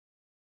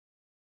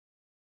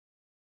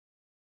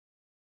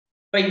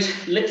Right.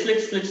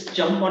 Let's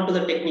jump onto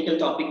the technical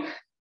topic.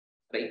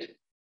 Right.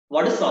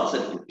 What is short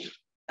circuit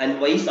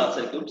and why short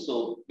circuit?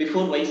 So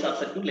before why short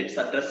circuit, let's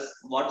address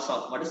what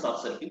is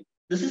short circuit.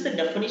 This is the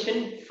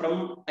definition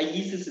from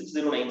IEC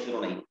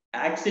 60909.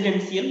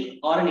 Accidental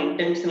or an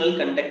intentional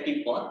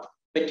conductive path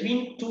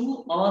between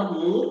two or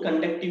more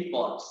conductive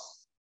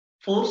paths,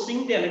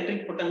 forcing the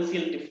electric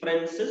potential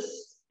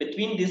differences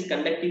between these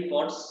conductive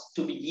paths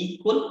to be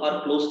equal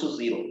or close to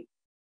zero.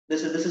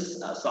 This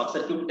is short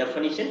circuit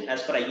definition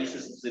as per IEC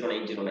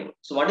 60909.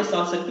 So what is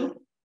short circuit?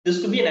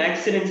 This could be an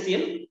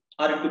accidental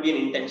or it could be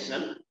an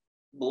intentional.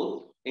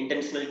 Both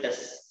intentional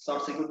tests,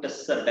 short circuit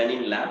tests are done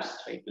in labs,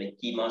 right? Like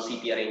KEMA,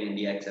 CPRI in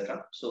India,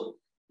 etc. So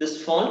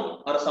this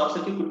fault or a short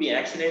circuit could be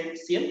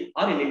accidental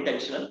or an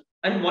intentional.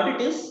 And what it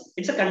is,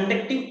 it's a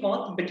conductive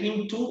path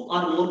between two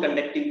or more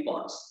conductive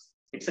paths.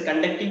 It's a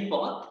conductive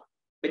path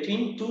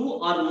between two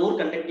or more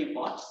conductive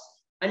paths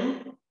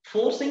and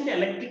forcing the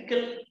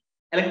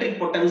electric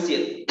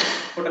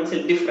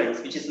potential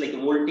difference, which is like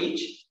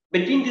voltage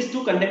between these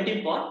two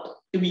conductive paths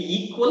to be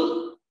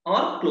equal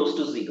or close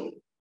to zero.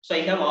 So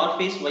I have R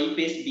phase, Y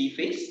phase, B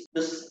phase,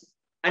 this,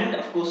 and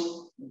of course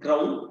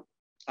ground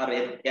or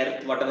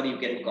earth, whatever you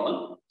can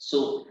call.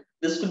 So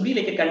this could be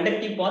like a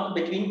conductive path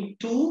between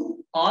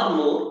two or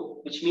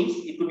more, which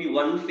means it could be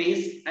one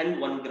phase and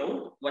one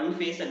ground, one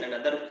phase and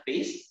another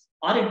phase,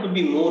 or it could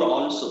be more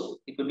also.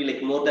 It could be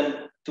like more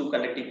than two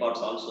conductive paths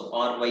also,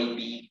 R, Y,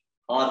 B,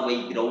 R,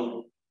 Y,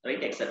 ground,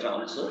 right, etc.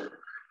 also.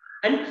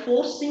 And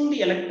forcing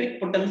the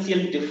electric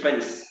potential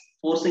difference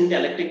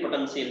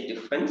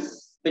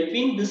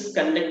between this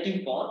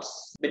conductive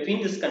paths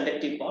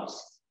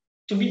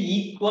to be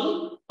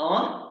equal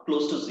or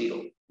close to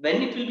zero.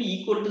 When it will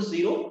be equal to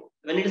zero,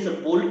 when it is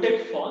a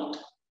voltage fault,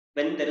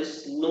 when there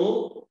is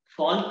no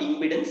fault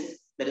impedance,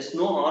 there is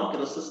no arc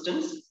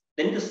resistance,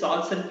 then the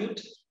short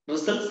circuit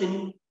results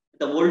in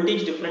the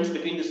voltage difference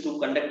between these two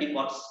conductive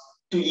paths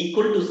to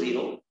equal to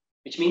zero,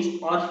 which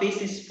means R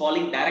phase is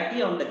falling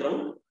directly on the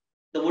ground.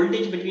 The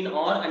voltage between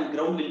R and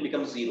ground will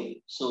become zero.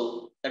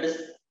 So that is,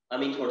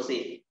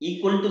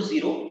 equal to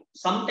zero.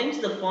 Sometimes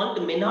the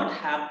fault may not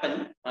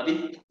happen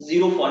with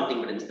zero fault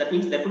impedance. That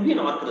means there could be an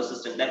arc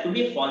resistance, there could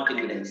be a fault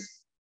impedance,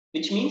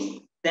 which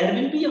means there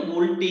will be a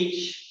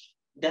voltage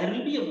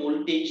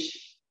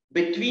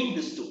between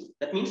these two.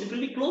 That means it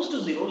will be close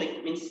to zero,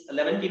 like means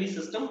 11 kV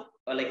system,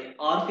 like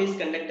R phase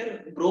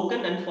conductor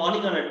broken and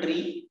falling on a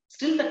tree.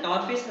 Still that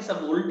R phase has a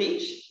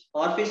voltage.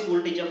 R phase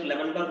voltage of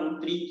 11 by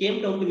root 3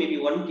 came down to maybe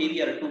 1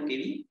 kV or 2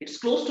 kV. It's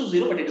close to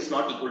zero, but it is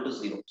not equal to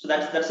zero. So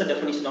that's the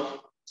definition of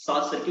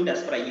short circuit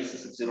as per IEC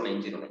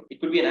 60909.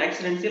 It could be an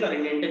accidental or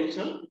an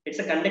intentional. It's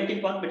a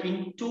conductive path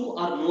between two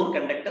or more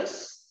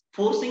conductors,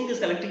 forcing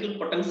this electrical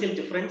potential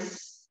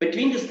difference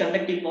between these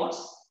conductive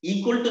paths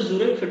equal to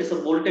zero if it is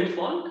a voltage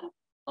fault,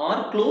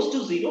 or close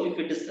to zero if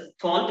it is a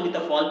fault with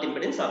a fault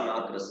impedance or an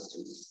arc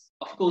resistance.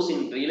 Of course,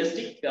 in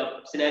realistic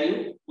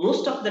scenario,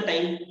 most of the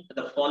time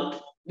the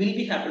fault will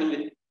be happening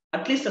with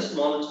at least a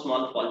small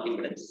fault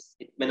impedance.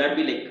 It may not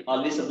be like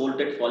always a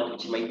voltage fault,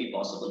 which might be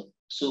possible.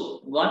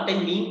 So what I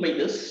mean by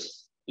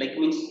this, like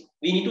means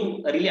we need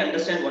to really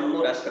understand one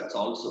more aspect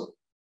also.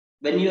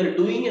 When you are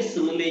doing a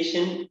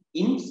simulation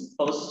in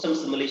power system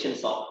simulation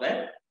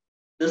software,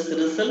 this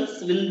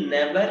results will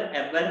never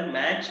ever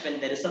match when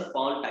there is a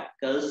fault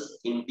occurs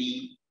in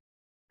the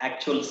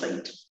actual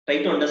site.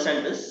 Try to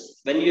understand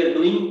this. When you are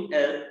doing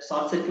a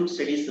short circuit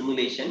study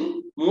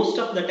simulation, most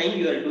of the time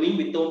you are doing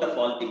without a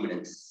fault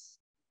impedance.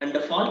 And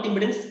the fault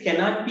impedance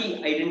cannot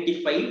be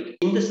identified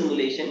in the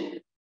simulation.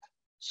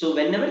 So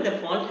whenever the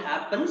fault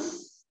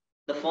happens,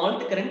 the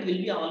fault current will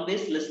be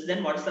always less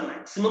than what is the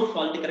maximum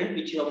fault current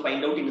which you have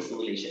find out in the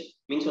simulation.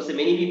 Means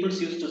many people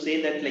used to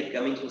say that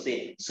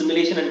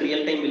simulation and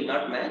real time will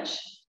not match.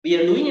 We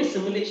are doing a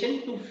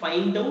simulation to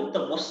find out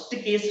the worst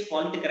case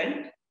fault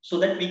current so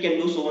that we can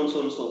do so and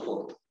so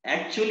forth.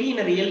 Actually, in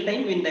a real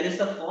time, when there is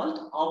a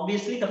fault,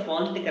 obviously the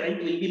fault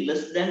current will be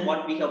less than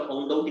what we have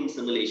found out in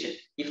simulation.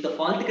 If the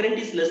fault current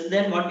is less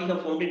than what we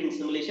have found it in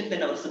simulation,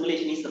 then our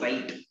simulation is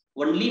right.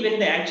 Only when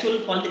the actual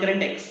fault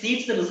current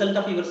exceeds the result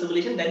of your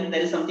simulation, then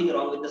there is something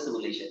wrong with the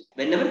simulation.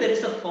 Whenever there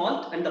is a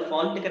fault and the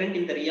fault current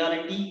in the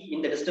reality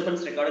in the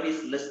disturbance recorder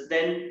is less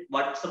than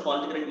what's the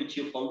fault current which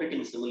you found it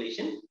in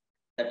simulation,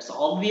 that's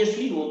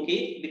obviously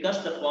okay,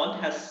 because the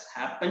fault has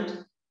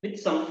happened with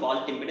some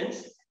fault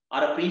impedance,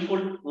 or a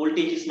pre-fault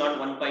voltage is not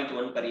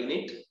 1.1 per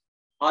unit,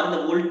 or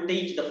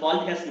the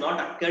fault has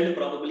not occurred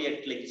probably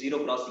at like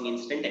zero crossing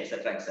instant,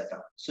 etc.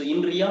 etc. So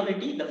in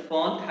reality, the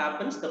fault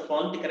happens, the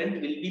fault current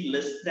will be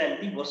less than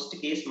the worst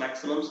case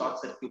maximum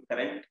short circuit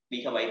current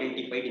we have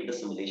identified in the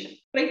simulation.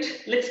 Right,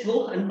 let's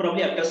go and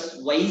probably address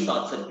why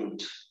short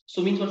circuit.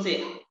 So means what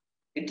say,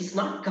 it is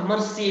not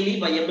commercially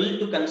viable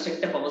to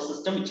construct a power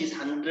system which is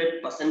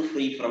 100%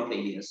 free from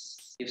failures.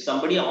 If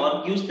somebody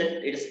argues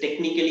that it is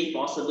technically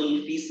possible,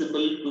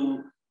 feasible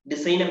to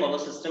design a power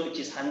system which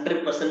is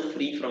 100%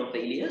 free from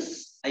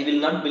failures, I will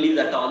not believe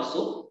that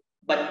also.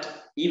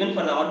 But even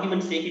for the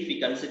argument's sake, if we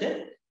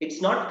consider,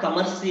 it's not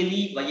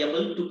commercially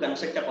viable to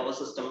construct a power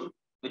system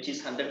which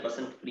is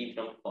 100% free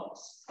from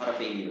faults or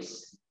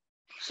failures.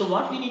 So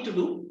what we need to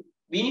do,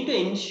 we need to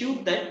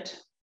ensure that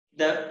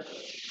the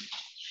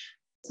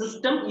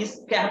system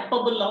is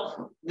capable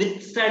of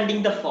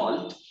withstanding the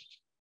fault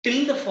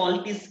till the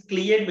fault is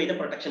cleared by the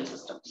protection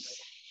systems.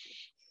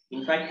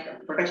 In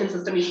fact, protection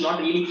system is not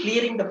really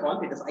clearing the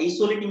fault, it is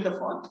isolating the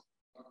fault.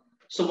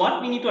 So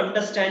what we need to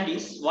understand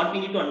is,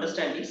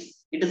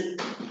 it is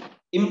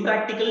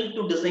impractical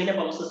to design a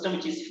power system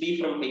which is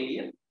free from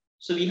failure.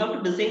 So we have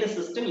to design a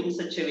system in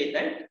such a way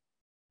that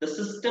the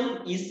system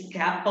is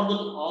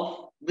capable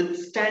of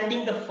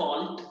withstanding the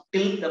fault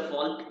till the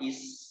fault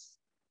is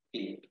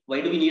cleared.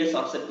 Why do we need a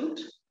short circuit?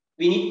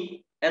 We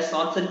need a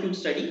short circuit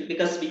study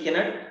because we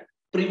cannot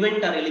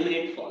prevent or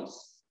eliminate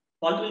faults.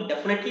 Fault will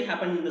definitely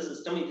happen in the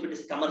system if it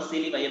is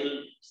commercially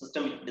viable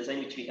system design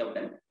which we have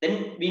done.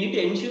 Then we need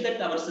to ensure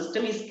that our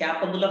system is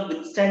capable of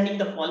withstanding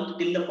the fault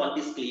till the fault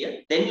is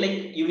clear. Then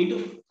you need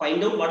to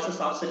find out what's the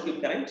short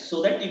circuit current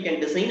so that you can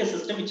design a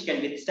system which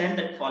can withstand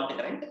that fault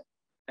current.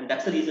 And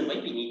that's the reason why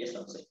we need a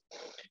short circuit.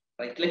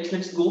 Right?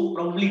 Let's go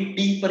probably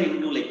deeper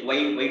into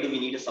why do we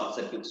need a short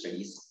circuit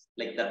studies.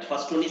 That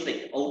first one is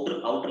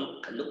outer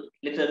look.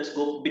 Let's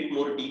go a bit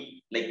more deep.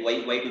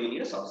 Why do we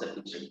need a short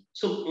circuit study?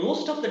 So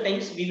most of the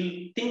times we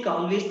will think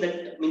always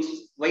that means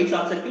why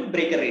short circuit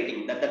breaker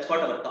rating. That's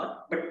what our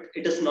thought, but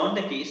it is not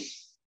the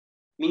case.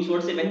 Means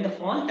what say when the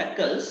fault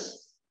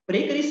occurs,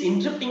 breaker is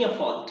interrupting a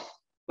fault,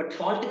 but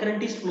fault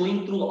current is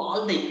flowing through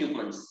all the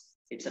equipments.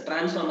 It's a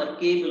transformer,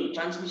 cable,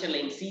 transmission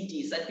line,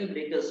 CT, circuit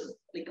breakers,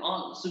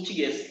 all switch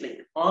gears,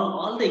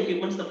 all the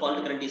equipments, the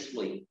fault current is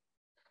flowing.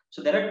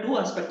 So there are two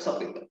aspects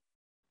of it.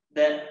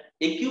 The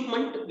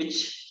equipment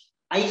which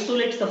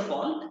isolates the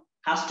fault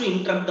has to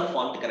interrupt the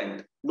fault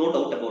current, no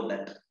doubt about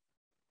that.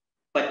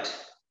 But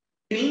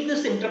till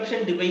this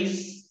interruption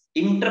device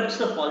interrupts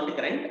the fault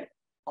current,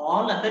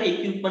 all other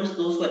equipments,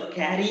 those who are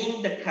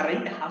carrying the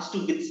current, has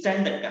to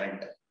withstand that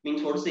current.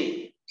 Means what to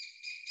say?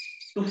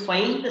 To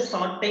find the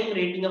short time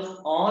rating of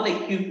all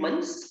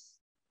equipments,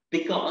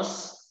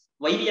 because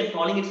why we are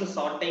calling it a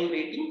short time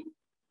rating?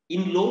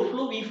 In low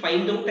flow, we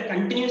find out the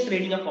continuous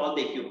rating of all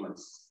the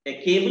equipments.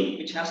 A cable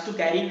which has to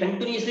carry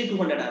continuously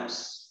 200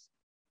 amps,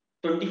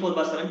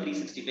 24/7,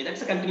 365.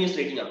 That's a continuous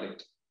rating of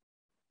it.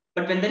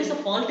 But when there is a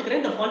fault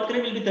current, the fault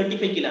current will be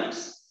 35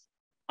 kiloamps.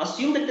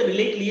 Assume that the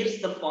relay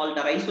clears the fault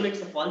or isolates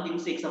the fault in,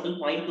 say, example,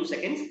 0.2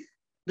 seconds.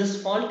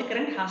 This fault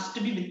current has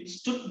to be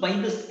withstood by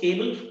this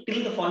cable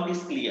till the fault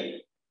is clear.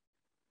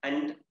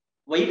 And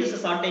why it is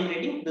a short time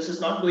rating? This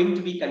is not going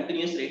to be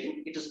continuous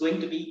rating. It is going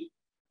to be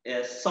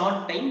a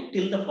short time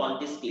till the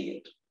fault is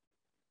cleared.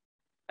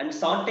 And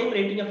short time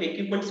rating of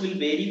equipments will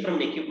vary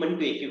from equipment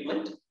to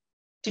equipment.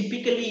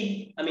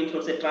 Typically,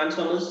 for say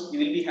transformers, you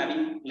will be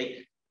having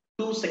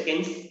 2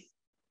 seconds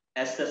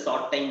as the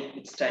short time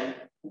withstand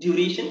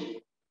duration.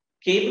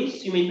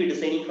 Cables, you may be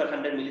designing for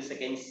 100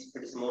 milliseconds. If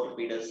it is motor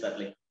feeders are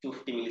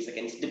 250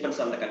 milliseconds, depends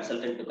on the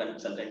consultant to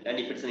consultant. And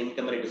if it's an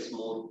incomer, it is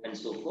more and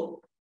so forth.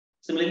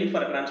 Similarly,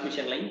 for a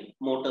transmission line,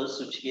 motors,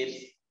 switch gears,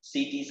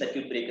 CT,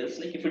 circuit breakers,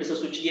 if it is a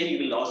switch gear, you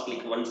will ask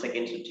 1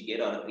 second switch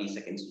gear or a 3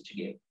 second switch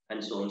gear,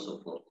 and so on and so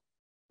forth.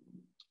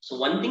 So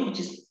one thing which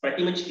is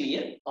pretty much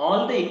clear,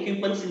 all the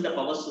equipments in the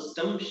power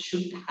system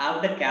should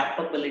have the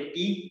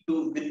capability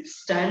to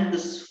withstand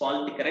this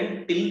fault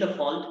current till the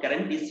fault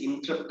current is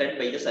interrupted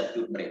by the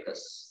circuit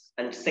breakers.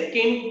 And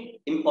second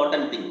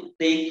important thing,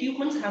 the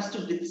equipment has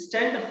to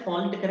withstand the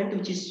fault current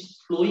which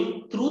is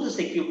flowing through this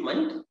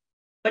equipment,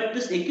 but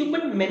this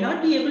equipment may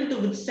not be able to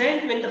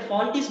withstand when the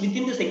fault is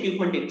within this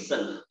equipment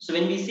itself. So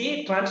when we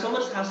say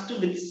transformers has to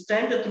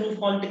withstand the through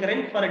fault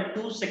current for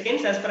 2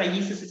 seconds as per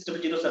IEC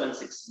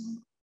 60076.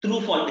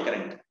 Through fault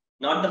current,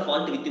 not the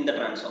fault within the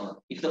transformer.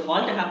 If the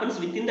fault happens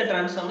within the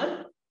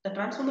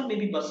transformer may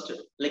be busted.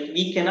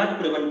 We cannot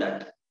prevent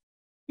that.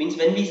 Means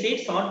when we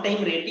say short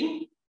time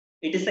rating,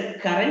 it is a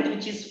current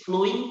which is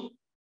flowing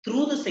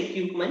through this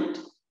equipment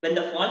when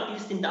the fault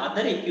is in the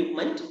other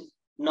equipment,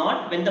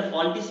 not when the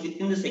fault is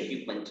within this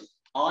equipment.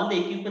 All the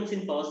equipments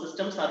in power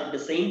systems are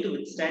designed to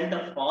withstand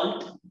the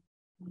fault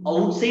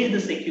outside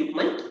this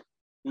equipment,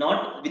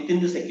 not within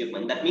this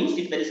equipment. That means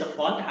if there is a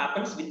fault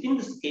happens within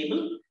this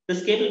cable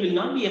will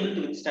not be able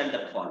to withstand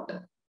that fault.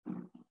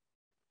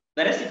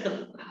 Whereas if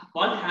the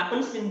fault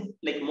happens in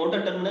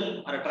motor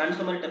terminal or a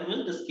transformer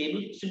terminal, this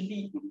cable should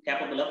be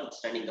capable of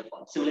withstanding the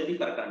fault. Similarly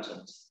for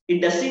transformers.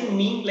 It doesn't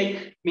mean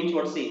means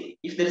what say,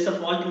 if there is a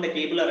fault in the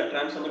cable or a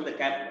transformer, the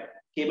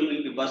cable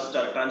will be burst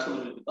or a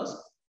transformer will be burst.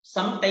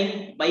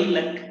 Sometime by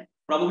luck,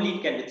 probably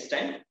it can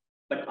withstand.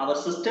 But our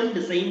system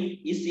design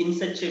is in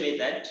such a way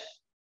that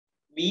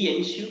we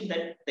ensure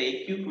that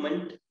the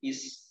equipment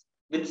is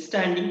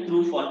withstanding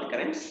through fault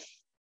currents,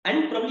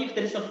 and probably if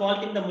there is a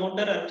fault in the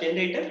motor or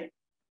generator,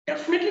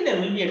 definitely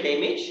there will be a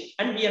damage,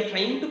 and we are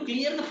trying to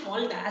clear the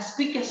fault as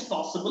quick as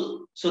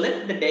possible so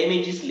that the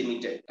damage is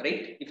limited,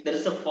 right? If there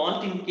is a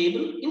fault in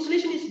cable,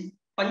 insulation is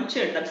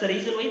punctured. That's the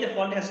reason why the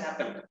fault has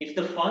happened. If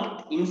the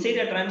fault inside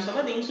a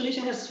transformer, the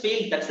insulation has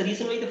failed. That's the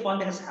reason why the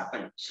fault has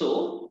happened.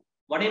 So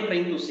what I'm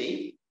trying to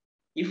say,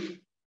 if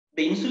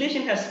the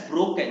insulation has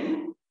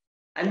broken,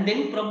 and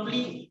then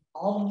probably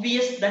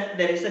obvious that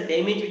there is a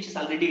damage which is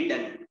already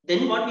done.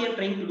 Then what we are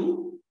trying to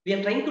do, we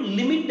are trying to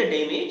limit the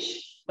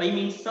damage by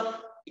means of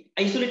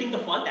isolating the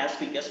fault as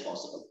quick as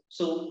possible.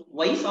 So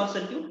why short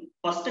circuit?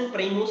 First and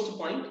primemost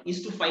point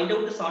is to find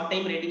out the short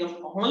time rating of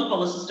all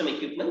power system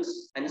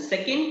equipments. And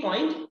second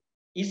point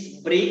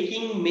is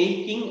braking,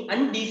 making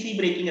and DC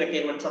braking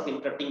requirements of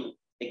interrupting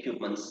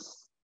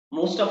equipments.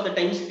 Most of the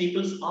times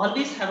people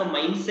always have a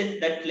mindset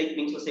that like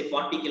means to say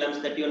 40 kilams,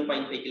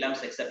 31.5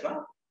 kilams,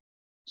 etc.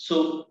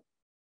 So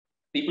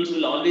people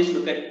will always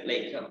look at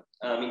like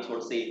means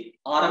what say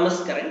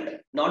RMS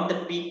current, not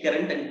the peak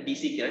current and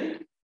DC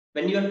current.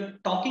 When you are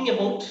talking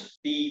about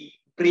the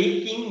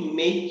braking,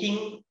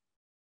 making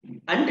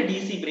and the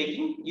DC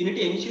braking, you need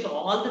to ensure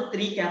all the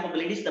three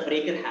capabilities the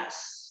breaker has.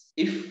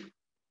 If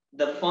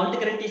the fault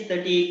current is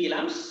 38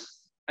 kilams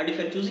and if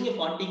you're choosing a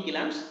 40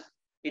 kilams,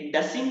 it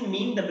doesn't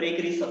mean the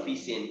breaker is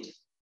sufficient,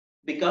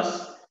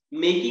 because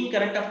making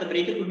current of the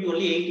breaker could be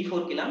only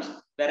 84 kilams,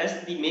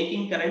 whereas the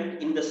making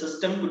current in the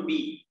system could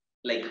be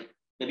like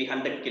maybe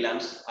 100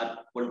 kilams or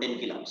 110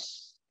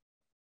 kilams.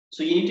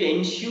 So you need to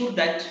ensure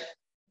that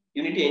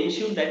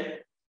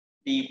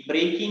the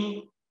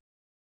braking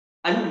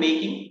and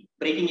making,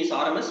 braking is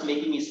RMS,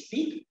 making is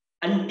peak,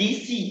 and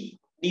DC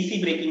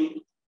braking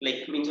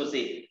like means to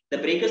say the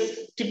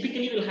breakers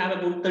typically will have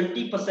about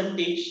 30%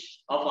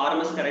 of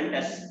RMS current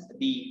as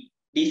the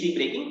DC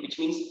braking, which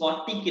means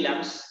 40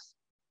 kilams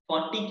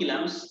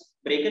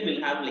breaker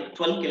will have like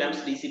 12 kilams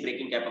DC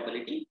braking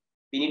capability.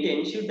 We need to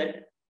ensure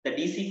that the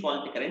DC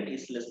fault current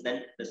is less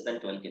than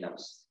 12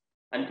 kilams.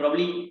 And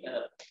probably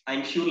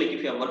I'm sure like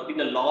if you have worked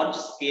in a large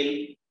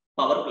scale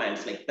power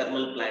plants like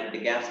thermal plant, the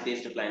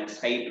gas-based plants,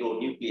 hydro,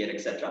 nuclear,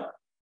 etc.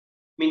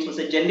 Means was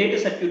a generator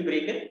circuit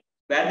breaker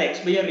where the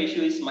X/R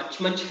ratio is much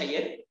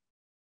higher.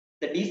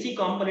 The DC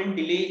component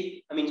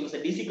delay, was a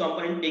DC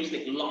component takes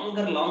like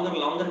longer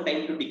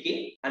time to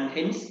decay, and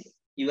hence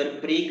your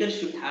breaker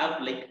should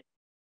have like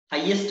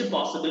highest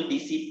possible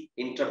DC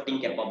interrupting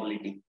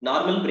capability.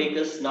 Normal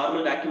breakers,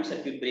 normal vacuum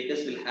circuit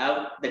breakers will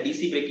have the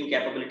DC braking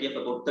capability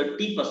of about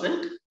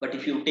 30%, but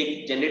if you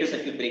take generator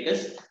circuit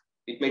breakers,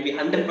 it may be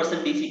 100%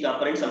 DC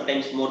component,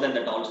 sometimes more than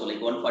that also, like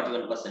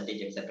 141%,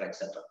 etc.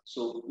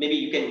 So maybe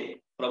you can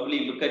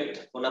probably look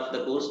at one of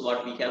the course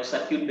what we have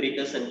circuit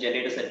breakers and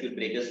generator circuit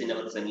breakers in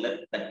our similar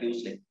that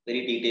gives like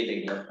very detailed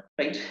idea,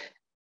 right?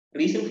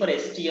 Reason for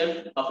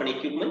STF of an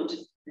equipment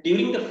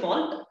during the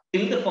fault,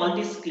 till the fault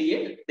is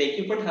cleared, the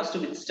equipment has to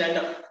withstand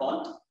a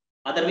fault.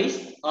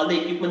 Otherwise, all the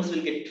equipments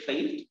will get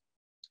failed.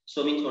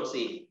 So means what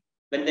say,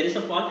 when there is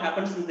a fault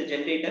happens in the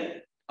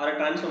generator or a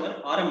transformer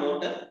or a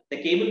motor,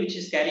 the cable which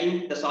is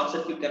carrying the short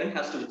circuit current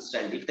has to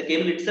withstand. If the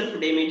cable itself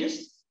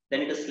damages,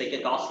 then it is like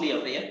a costly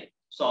affair.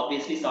 So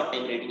obviously, short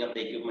time rating of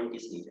the equipment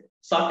is needed.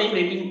 Short time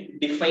rating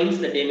defines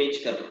the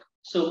damage curve.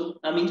 So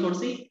means what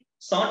say,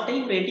 short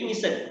time rating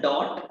is a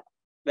dot,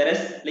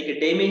 whereas like a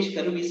damage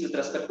curve is with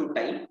respect to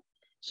time.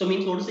 So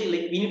means what to say,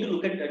 like we need to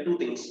look at two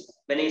things.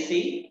 When I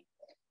say,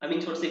 what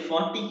to say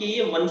 40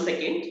 kA 1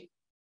 second,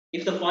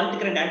 if the fault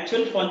current,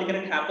 actual fault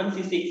current happens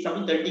is say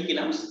some 30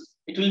 kilams,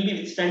 it will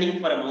be withstanding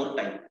for a more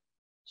time.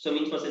 So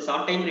means for say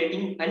short time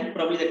rating and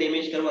probably the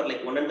damage curve are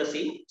like one and the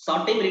same.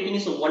 Short time rating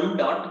is a one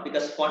dot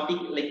because 40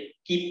 like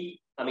keep,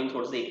 what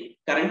to say,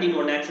 current in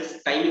one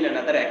axis, time in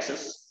another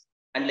axis,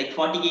 and like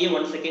 40 kA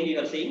 1 second you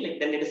are saying, like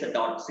then it is a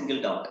dot,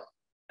 single dot.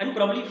 And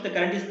probably if the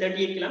current is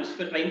 38 kilams, if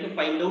you're trying to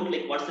find out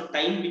like what's the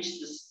time which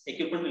this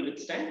equipment will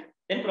withstand,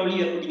 then probably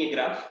you're putting a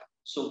graph.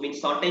 So means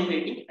short time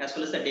rating as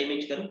well as the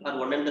damage curve are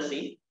one and the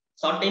same.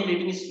 Short time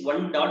rating is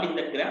one dot in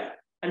that graph,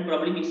 and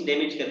probably means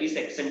damage curve is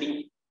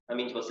extending,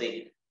 for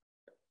say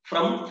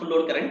from full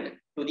load current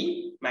to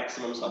the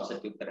maximum short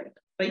circuit current,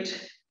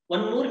 right?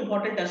 One more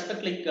important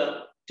aspect, like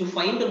to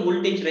find the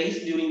voltage rise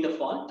during the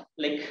fault,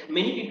 like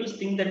many people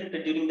think that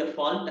during the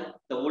fault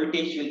the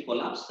voltage will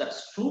collapse.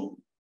 That's true,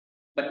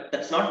 but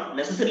that's not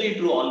necessarily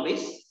true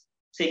always.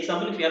 Say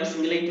example, if you have a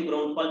single line to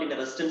ground fault in a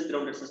resistance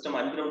grounded system,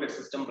 ungrounded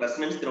system,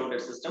 resonance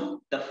grounded system,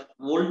 the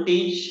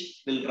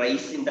voltage will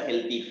rise in the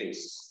healthy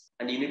phase,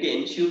 and you need to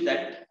ensure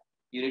that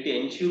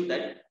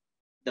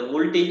the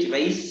voltage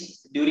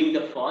rise during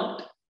the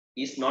fault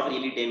is not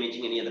really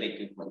damaging any other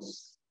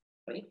equipments,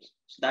 right?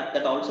 So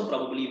that also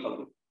probably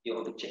you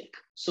have to check.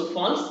 So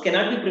faults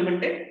cannot be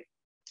prevented.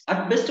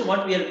 At best,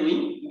 what we are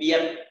doing, we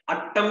are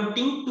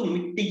attempting to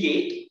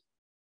mitigate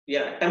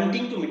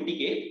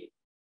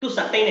to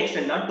certain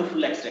extent, not to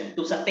full extent,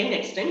 to certain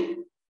extent,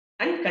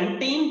 and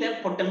contain the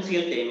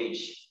potential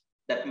damage.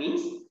 That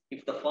means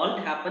if the fault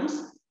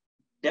happens,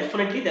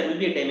 definitely there will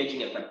be a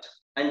damaging effect.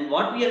 And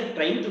what we are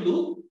trying to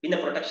do in the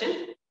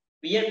protection,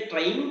 we are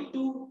trying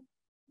to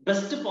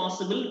best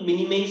possible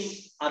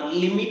minimize or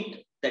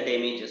limit the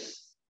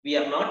damages. We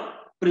are not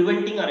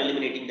preventing or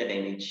eliminating the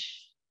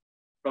damage.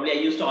 Probably I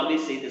used to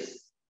always say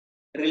this: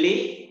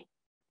 relay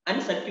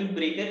and circuit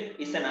breaker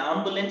is an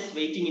ambulance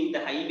waiting in the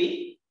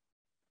highway,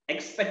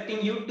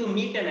 expecting you to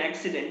meet an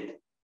accident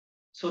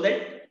so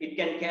that it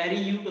can carry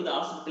you to the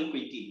hospital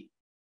quickly.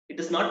 It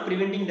is not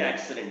preventing the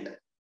accident.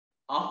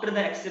 after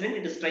the accident,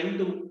 it is trying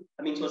to,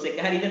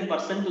 carry that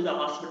person to the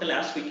hospital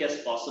as quick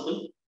as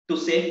possible to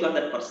safeguard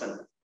that person.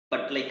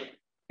 But like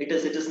it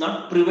is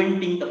not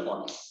preventing the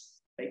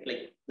faults, right?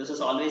 Like this is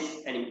always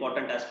an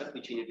important aspect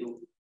which you need to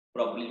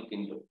probably look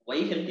into. Why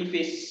healthy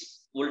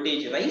phase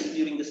voltage rise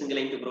during the single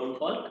line to ground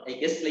fault? I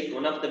guess like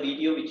one of the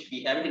video which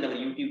we have it in our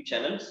YouTube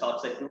channel,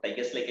 short circuit, I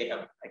guess like I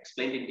have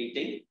explained in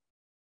detail.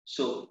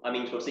 So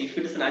if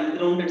it is an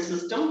ungrounded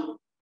system,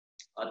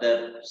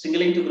 the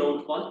single line to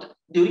ground fault,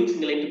 during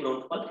single line to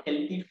ground fault,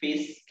 healthy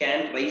phase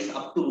can rise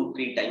up to root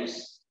 3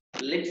 times.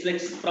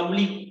 Let's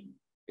probably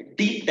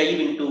deep dive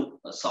into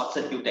short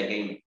circuit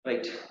again,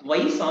 right?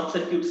 Why short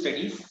circuit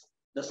studies?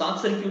 The short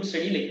circuit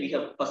study, like we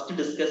have first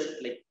discussed,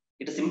 like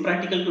it is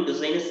impractical to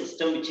design a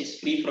system which is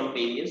free from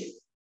failures.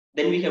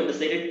 Then we have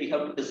decided we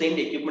have to design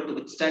the equipment to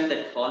withstand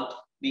that fault.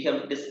 We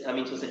have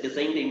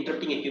designed the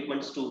interrupting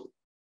equipments to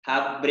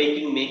have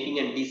braking, making,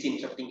 and DC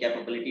interrupting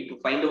capability to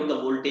find out the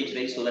voltage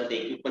rise so that the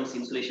equipment's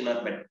insulation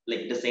are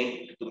like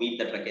designed to meet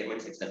that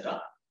requirements,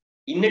 etc.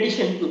 In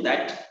addition to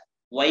that,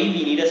 why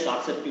we need a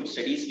short circuit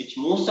studies, which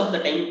most of the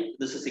time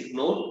this is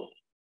ignored,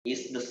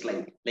 is the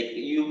slide. Like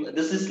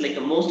this is like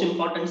a most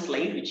important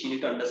slide which you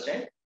need to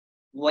understand.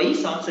 Why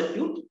short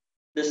circuit?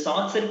 The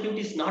short circuit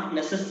is not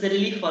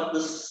necessarily for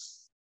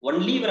this.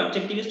 Only your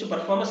objective is to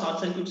perform a short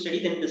circuit study,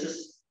 then this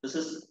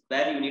is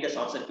where you need a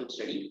short circuit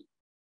study.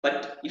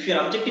 But if your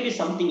objective is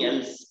something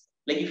else,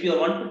 like if you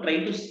want to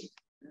try to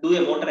do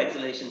a motor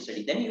acceleration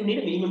study, then you need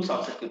a minimum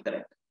short circuit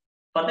current.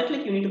 For that,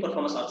 like you need to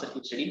perform a short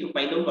circuit study to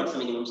find out what's the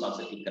minimum short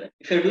circuit current.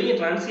 If you're doing a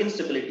transient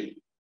stability,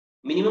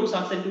 minimum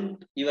short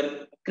circuit,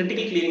 your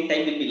critical clearing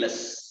time will be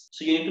less.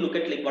 So you need to look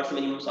at like what's the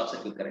minimum short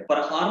circuit current. For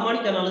a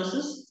harmonic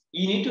analysis,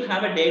 you need to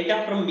have a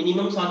data from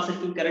minimum short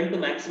circuit current to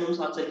maximum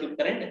short circuit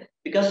current,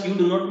 because you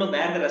do not know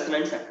where the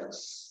resonance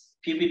occurs.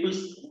 Few people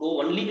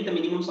go only with the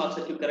minimum short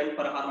circuit current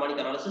for a harmonic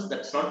analysis.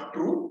 That's not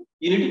true.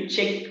 You need to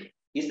check,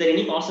 is there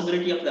any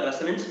possibility of the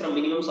resonance from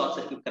minimum short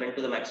circuit current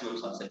to the maximum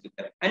short circuit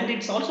current? And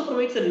it also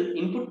provides an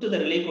input to the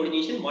relay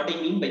coordination. What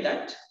I mean by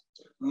that,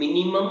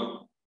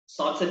 minimum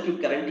short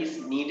circuit current is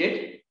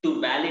needed to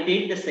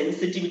validate the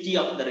sensitivity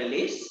of the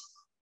relays,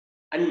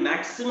 and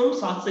maximum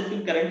short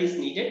circuit current is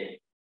needed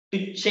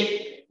to check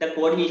the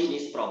coordination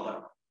is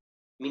proper.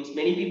 Means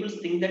many people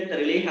think that the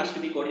relay has to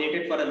be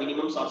coordinated for a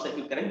minimum short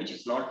circuit current, which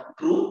is not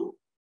true.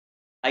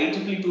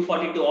 IEEE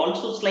 242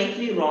 also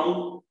slightly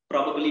wrong,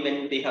 probably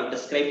when they have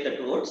described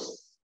the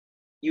words.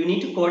 You need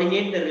to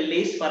coordinate the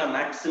relays for a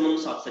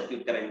maximum short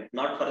circuit current,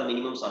 not for the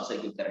minimum short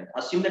circuit current.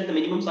 Assume that the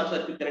minimum short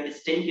circuit current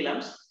is 10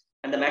 kiloamps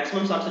and the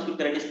maximum short circuit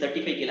current is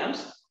 35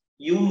 kiloamps.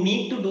 You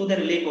need to do the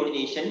relay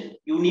coordination.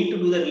 You need to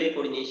do the relay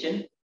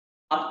coordination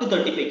up to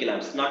 35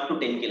 kiloamps, not to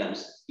 10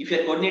 kiloamps. If you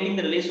are coordinating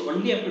the relays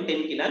only up to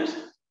 10 kiloamps,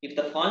 if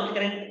the fault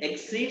current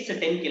exceeds 10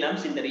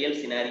 kiloamps in the real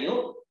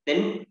scenario,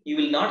 then you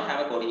will not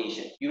have a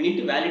coordination. You need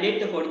to validate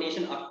the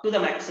coordination up to the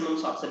maximum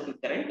short circuit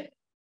current,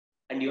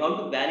 and you have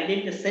to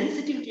validate the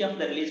sensitivity of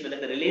the relays, whether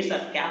the relays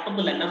are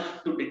capable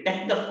enough to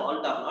detect the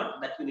fault or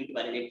not. That you need to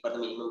validate for the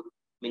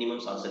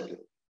minimum short circuit.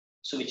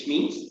 So which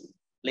means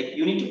like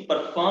you need to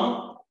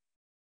perform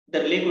the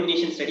relay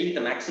coordination study with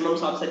the maximum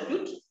short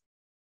circuit,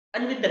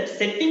 and with that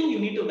setting you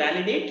need to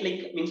validate,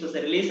 like means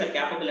the relays are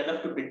capable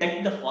enough to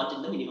detect the fault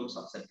in the minimum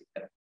short circuit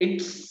current.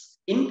 It's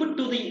input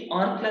to the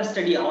R class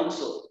study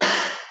also.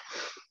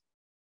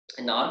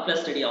 In the R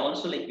class study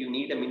also, like you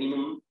need a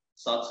minimum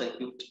short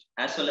circuit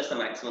as well as a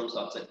maximum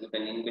short circuit,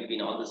 and in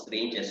between all this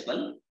range as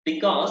well.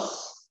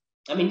 Because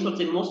so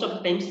in most of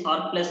the times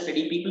R plus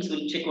study, people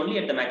will check only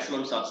at the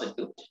maximum short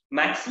circuit.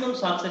 Maximum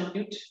short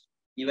circuit,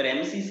 your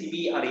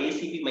MCCB or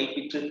ACB might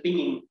be tripping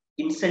in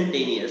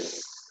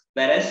instantaneous,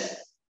 whereas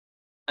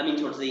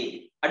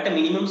at a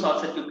minimum short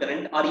circuit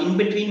current or in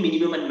between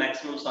minimum and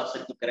maximum short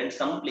circuit current,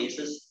 some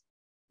places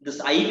this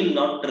I will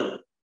not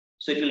trip.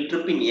 So it will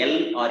trip in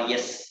L or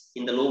S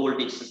in the low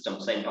voltage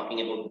systems. I'm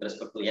talking about with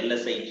respect to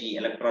LSIG,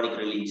 electronic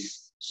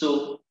release.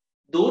 So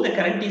though the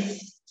current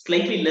is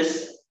slightly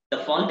less, the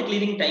fault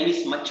clearing time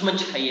is much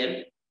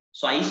higher.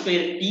 So I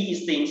square T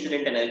is the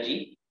incident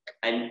energy,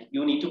 and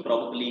you need to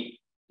probably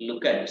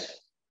look at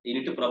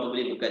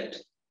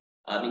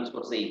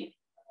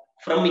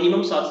from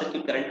minimum short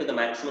circuit current to the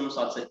maximum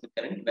short circuit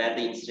current where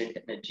the incident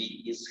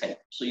energy is high.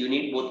 So you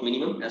need both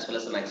minimum as well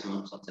as the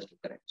maximum short circuit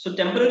current. So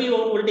temporary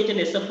overvoltage and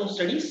SFO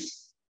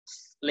studies,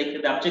 like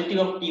the objective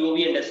of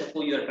TOV and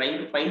SFO, you are trying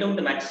to find out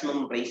the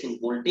maximum rise in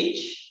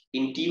voltage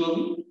in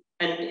TOV,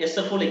 and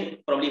SFO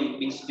like probably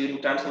means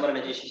during transformer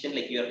energization,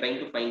 like you are trying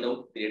to find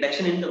out the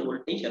reduction in the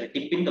voltage or a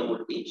dip in the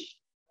voltage.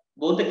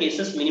 Both the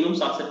cases, minimum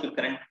short circuit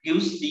current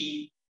gives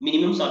the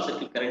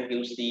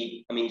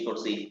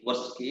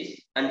worst case,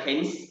 and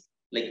hence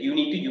like you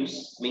need to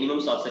use minimum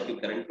short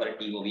circuit current for a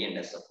TOV and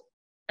SFO.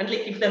 And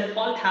like if the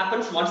fault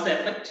happens, what's the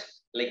effect?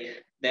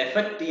 Like the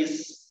effect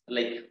is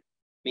like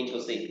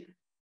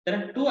there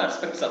are two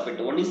aspects of it.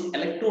 One is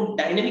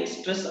electrodynamic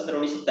stress, other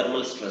one is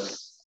thermal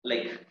stress.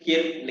 Like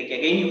here, like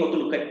again, you have to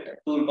look at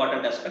two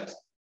important aspects.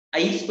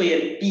 I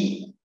square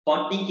T,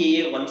 40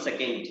 kA 1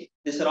 second.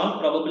 This all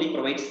probably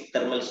provides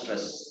thermal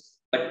stress.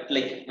 But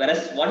like,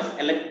 whereas what is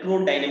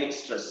electrodynamic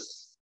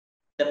stress?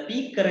 The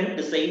peak current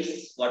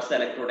decides what's the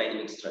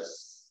electrodynamic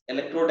stress.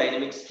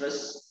 Electrodynamic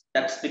stress,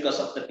 that's because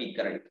of the peak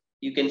current.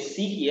 You can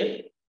see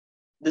here,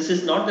 this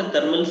is not the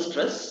thermal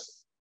stress.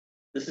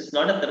 This is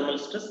not a thermal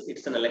stress,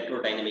 it's an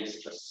electrodynamic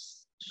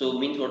stress. So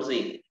means what to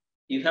say?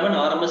 You have an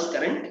RMS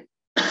current,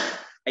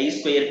 I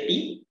square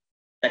T,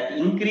 that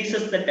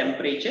increases the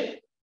temperature.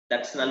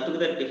 That's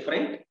altogether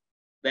different,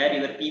 where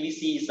your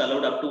PVC is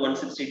allowed up to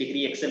 160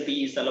 degree,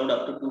 XLP is allowed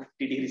up to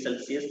 250 degrees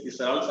Celsius. These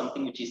are all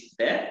something which is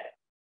there,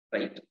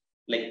 right?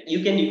 Like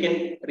you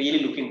can really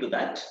look into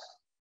that.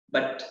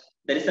 But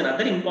there is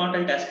another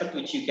important aspect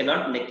which you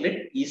cannot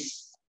neglect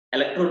is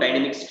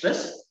electrodynamic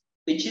stress,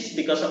 which is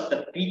because of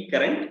the peak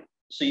current.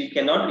 So you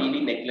cannot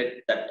really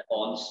neglect that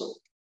also.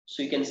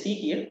 So you can see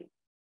here,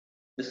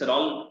 these are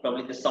all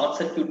probably the short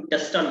circuit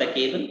test on the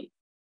cable.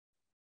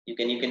 You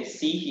can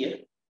see here,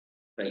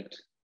 right?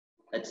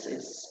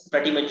 It's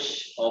pretty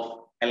much of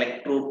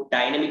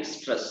electrodynamic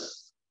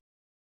stress.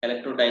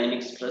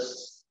 Electrodynamic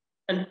stress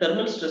and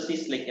thermal stress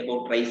is like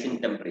about rise in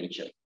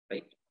temperature,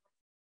 right?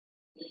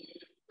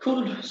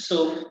 Cool.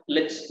 So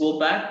let's go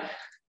back.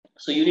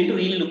 So you need to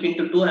really look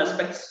into two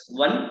aspects.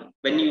 One,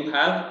 when you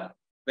have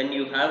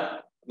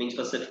means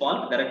for set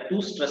fault, there are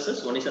two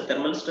stresses. One is a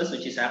thermal stress,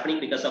 which is happening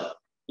because of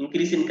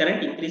increase in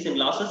current, increase in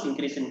losses,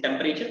 increase in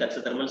temperature. That's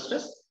a thermal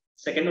stress.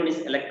 Second one is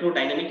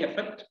electrodynamic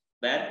effect,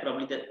 where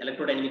probably the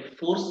electrodynamic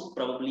force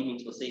probably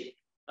means to say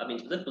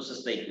means that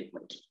pushes the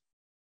equipment.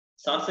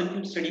 Short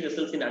circuit study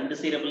results in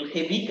undesirable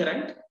heavy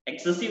current,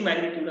 excessive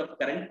magnitude of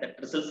current that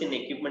results in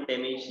equipment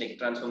damage like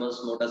transformers,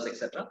 motors,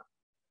 etc.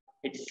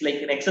 It's like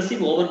an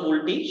excessive over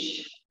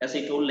voltage, as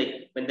I told,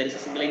 like when there is a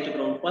single line to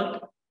ground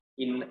fault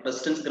in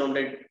resistance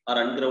grounded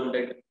or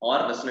ungrounded or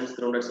resonance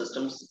grounded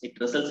systems, it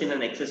results in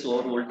an excess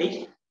over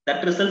voltage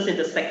that results in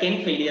the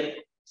second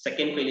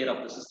failure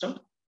of the system.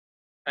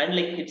 And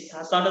like it's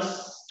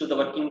hazardous to the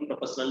working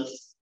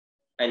professionals,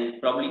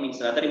 and probably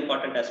means another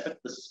important aspect,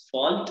 this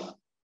fault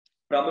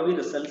probably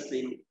results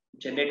in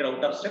generator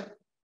out of step,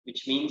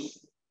 which means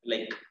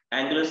like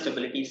angular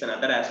stability is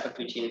another aspect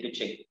which you need to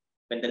check.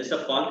 When there is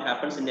a fault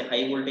happens in a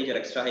high voltage or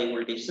extra high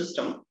voltage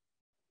system,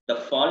 the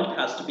fault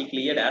has to be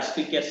cleared as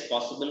quick as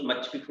possible,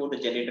 much before the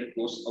generator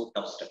goes out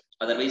of step.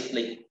 Otherwise,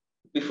 like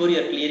before you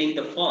are clearing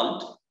the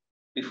fault,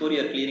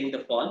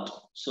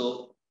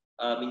 so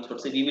means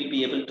what say we will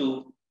be able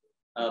to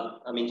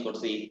means what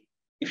say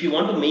if you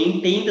want to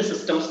maintain the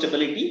system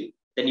stability,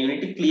 then you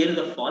need to clear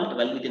the fault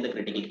well within the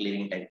critical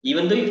clearing time.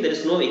 Even though if there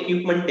is no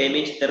equipment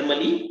damage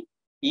thermally,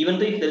 even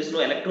though if there is no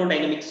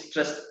electrodynamic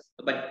stress,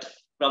 but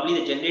probably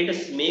the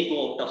generators may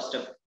go out of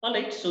step. All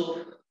right,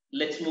 so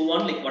let's move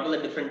on. Like what are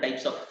the different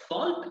types of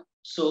fault?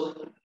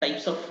 So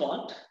types of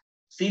fault,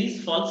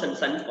 series faults and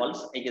shunt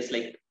faults. I guess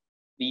like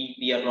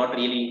we are not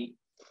really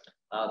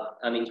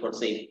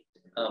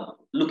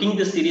looking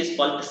the series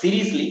fault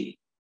seriously.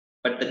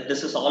 But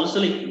this is also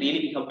like really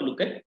we have to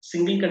look at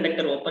single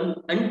conductor open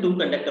and two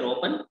conductor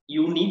open.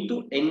 You need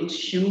to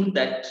ensure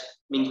that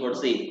means what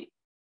say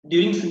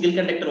during single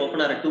conductor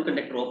open or a two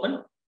conductor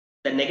open,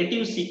 the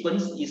negative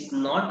sequence is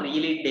not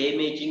really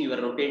damaging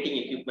your rotating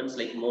equipments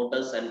like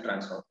motors and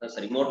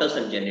motors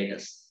and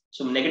generators.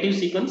 So negative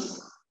sequence,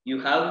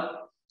 you have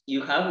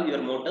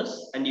your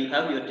motors and you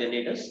have your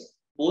generators.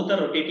 Both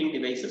are rotating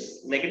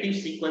devices. Negative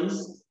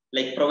sequence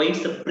like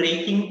provides the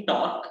braking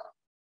torque,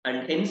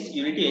 and hence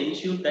you need to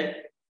ensure that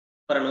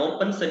for an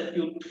open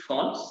circuit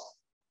faults,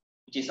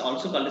 which is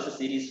also called as a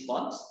series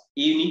faults,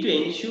 you need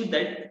to ensure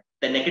that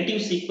the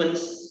negative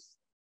sequence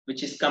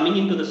which is coming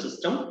into the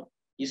system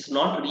is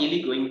not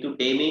really going to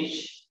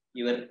damage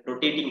your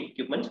rotating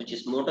equipment, which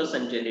is motors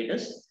and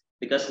generators,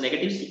 because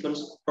negative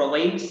sequence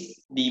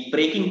provides the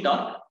braking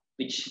torque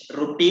which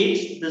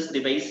rotates this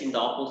device in the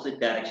opposite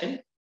direction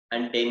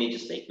and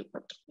damages the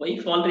equipment. Why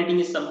fault rating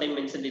is sometimes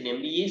mentioned in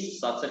MVA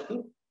short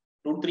circuit,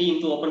 √3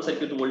 into open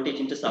circuit voltage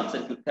into short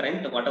circuit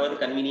current, whatever the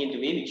convenient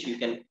way which you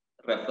can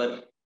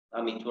refer.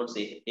 Towards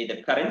say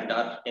either current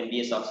or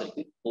MVA short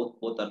circuit,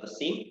 both are the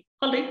same.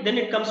 All right, then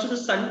it comes to the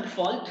shunt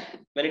fault.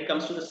 When it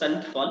comes to the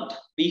shunt fault,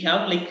 we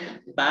have like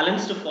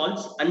balanced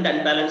faults and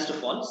unbalanced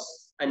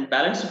faults. And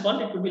balanced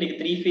fault, it could be like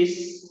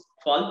three-phase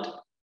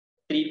fault,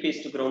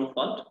 three-phase to ground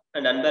fault,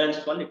 and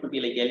unbalanced fault, it could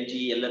be like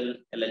LG, LL,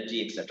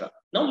 LLG, etc.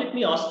 Now let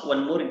me ask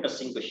one more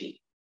interesting question.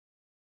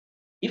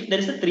 If there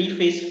is a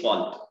three-phase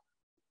fault,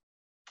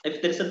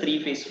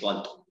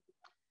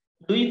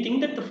 do you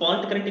think that the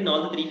fault current in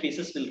all the three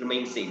phases will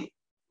remain same?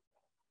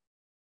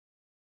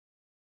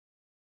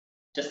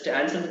 Just to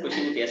answer the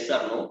question with yes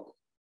or no.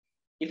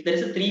 If there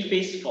is a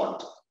three-phase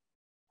fault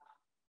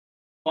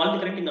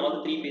current in all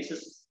the three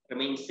phases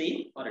remains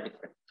same or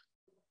different?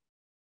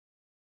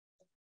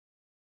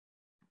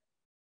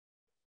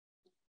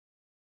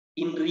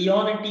 In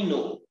reality,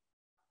 no.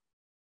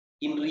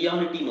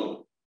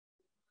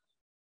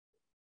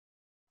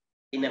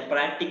 In a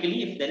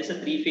practically, if there is a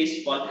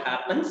three-phase fault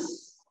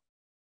happens,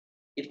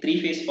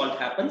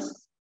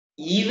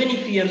 even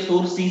if your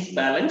source is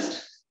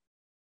balanced,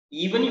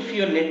 even if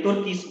your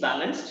network is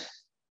balanced,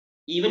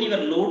 even your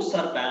loads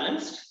are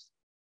balanced,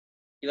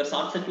 your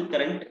short circuit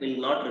current will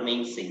not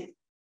remain same.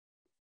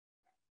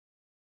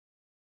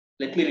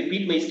 Let me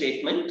repeat my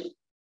statement.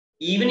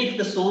 Even if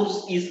the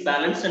source is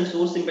balanced and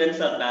source impedance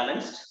are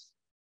balanced,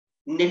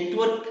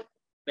 network,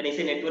 when I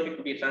say network, it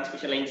could be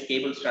transmission lines,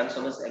 cables,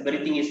 transformers,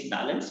 everything is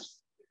balanced.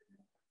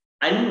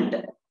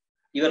 And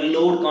your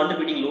load,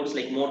 contributing loads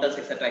like motors,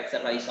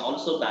 etc., is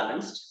also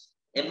balanced.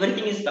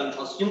 Everything is balanced.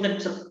 Assume that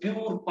it's a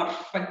pure,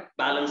 perfect,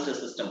 balanced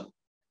system.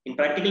 In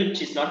practical,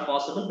 which is not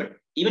possible, but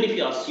even if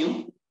you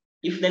assume,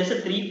 if there is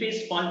a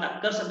three-phase fault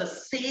occurs at the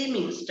same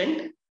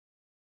instant,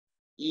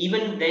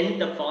 even then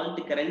the fault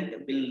current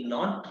will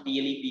not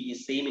really be the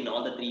same in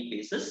all the three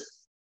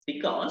phases,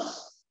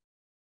 because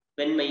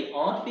when my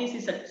R phase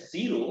is at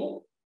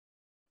 0,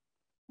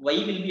 Y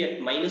will be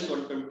at minus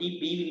 120,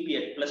 B will be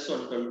at plus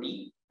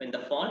 120. When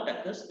the fault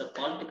occurs, the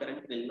fault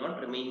current will not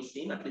remain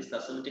same, at least the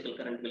asymmetrical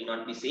current will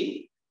not be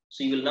same.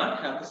 So you will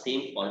not have the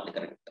same fault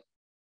current.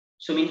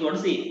 So means what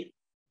to say?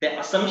 The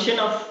assumption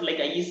of like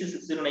IEC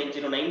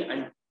 60909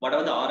 and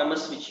whatever the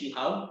RMS which you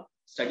have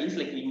studies,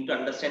 like we need to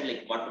understand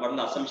like what are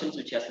the assumptions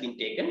which has been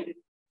taken.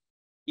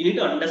 You need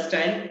to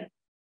understand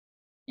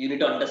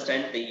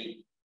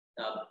the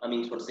I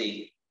mean what to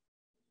say,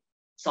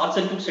 short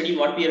circuit study,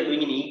 what we are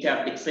doing in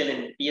ETAP, Dixel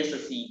and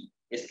PSSE,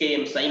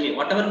 SKM, SIME,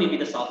 whatever may be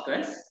the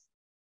softwares,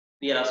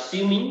 we are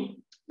assuming,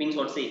 means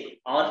what to say,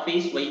 R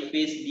phase, Y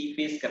phase, D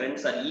phase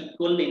currents are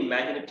equal in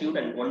magnitude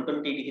and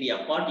 120 degree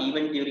apart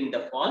even during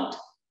the fault,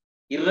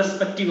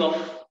 irrespective of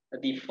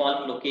the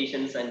fault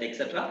locations and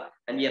etc.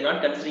 And we are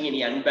not considering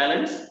any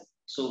unbalance.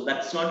 So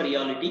that's not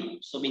reality.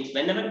 So means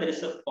whenever there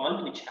is a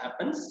fault which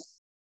happens,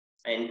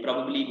 and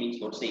probably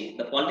means what to say,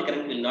 the fault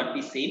current will not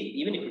be same,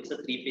 even if it's a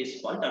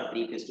three-phase fault or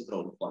three-phase to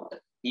ground fault,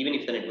 even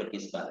if the network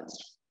is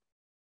balanced.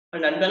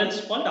 And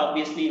unbalanced fault,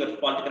 obviously your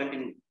fault current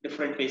in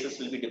different phases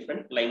will be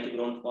different, line to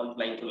ground fault,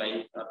 line to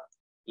line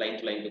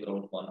to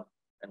ground fault,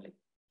 and like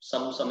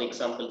some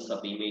examples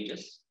of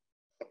images.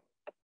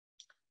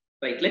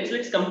 Right,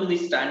 let's come to the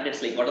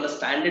standards. Like what are the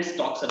standards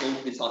talks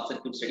about the short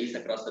circuit studies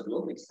across the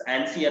globe? It's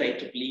ANSI or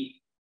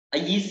IEEE,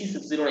 IEC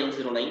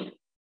 60909,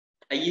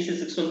 IEC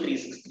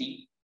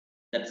 61363.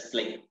 That's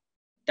like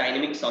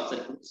dynamic short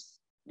circuits.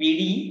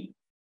 VD,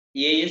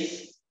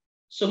 AS.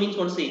 So means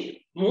what to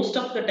say, most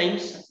of the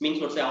times means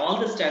what to say, all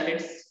the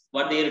standards,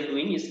 what they are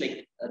doing is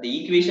like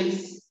the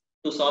equations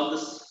to solve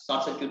this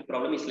short circuit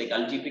problem is like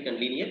algebraic and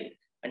linear,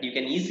 and you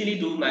can easily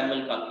do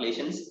manual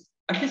calculations,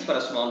 at least for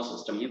a small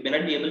system. You may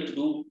not be able to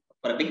do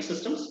for big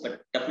systems,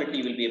 but definitely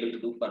you will be able to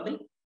do for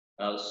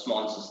the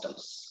small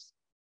systems.